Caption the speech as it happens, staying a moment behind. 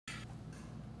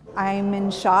I'm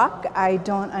in shock. I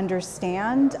don't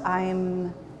understand.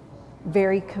 I'm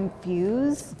very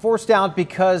confused. Forced out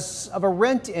because of a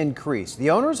rent increase.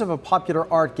 The owners of a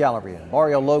popular art gallery in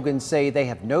Barrio Logan say they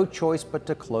have no choice but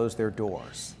to close their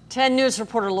doors. 10 News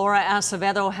reporter Laura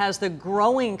Acevedo has the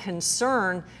growing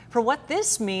concern for what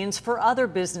this means for other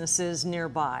businesses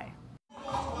nearby.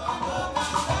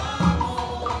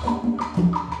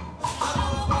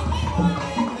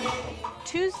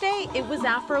 Tuesday, it was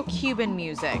Afro-Cuban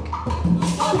music.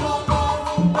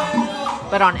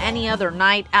 But on any other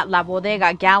night at La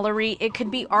Bodega Gallery, it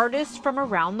could be artists from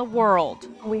around the world.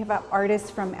 We have artists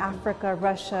from Africa,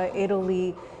 Russia,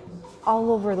 Italy,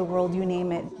 all over the world, you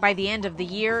name it. By the end of the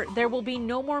year, there will be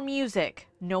no more music,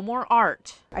 no more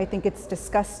art. I think it's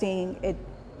disgusting. It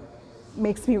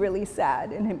makes me really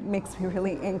sad and it makes me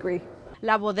really angry.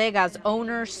 La Bodega's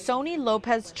owner, Sony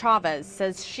Lopez Chavez,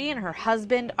 says she and her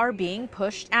husband are being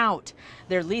pushed out.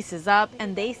 Their lease is up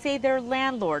and they say their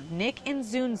landlord, Nick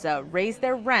Inzunza, raised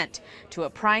their rent to a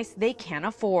price they can't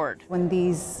afford. When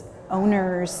these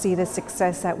owners see the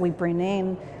success that we bring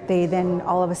in, they then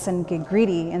all of a sudden get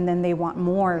greedy and then they want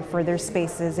more for their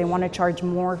spaces. They want to charge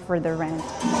more for their rent.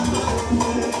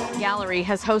 The gallery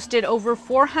has hosted over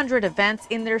 400 events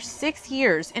in their 6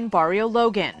 years in Barrio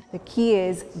Logan. The key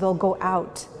is they'll go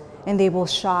out and they will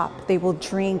shop, they will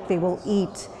drink, they will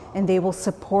eat, and they will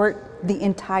support the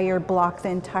entire block, the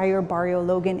entire Barrio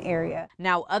Logan area.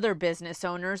 Now other business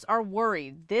owners are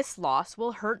worried this loss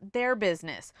will hurt their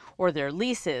business or their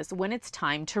leases when it's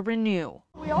time to renew.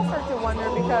 We all start to wonder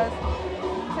because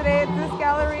today at this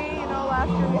gallery, last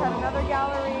year we had another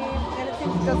gallery, and it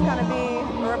seems to just kind of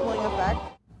be a rippling effect.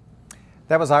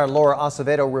 That was our Laura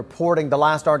Acevedo reporting. The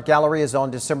last art gallery is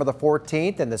on December the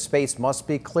 14th and the space must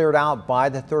be cleared out by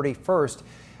the 31st.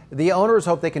 The owners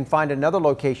hope they can find another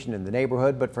location in the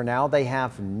neighborhood, but for now they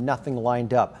have nothing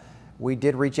lined up. We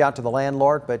did reach out to the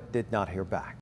landlord, but did not hear back.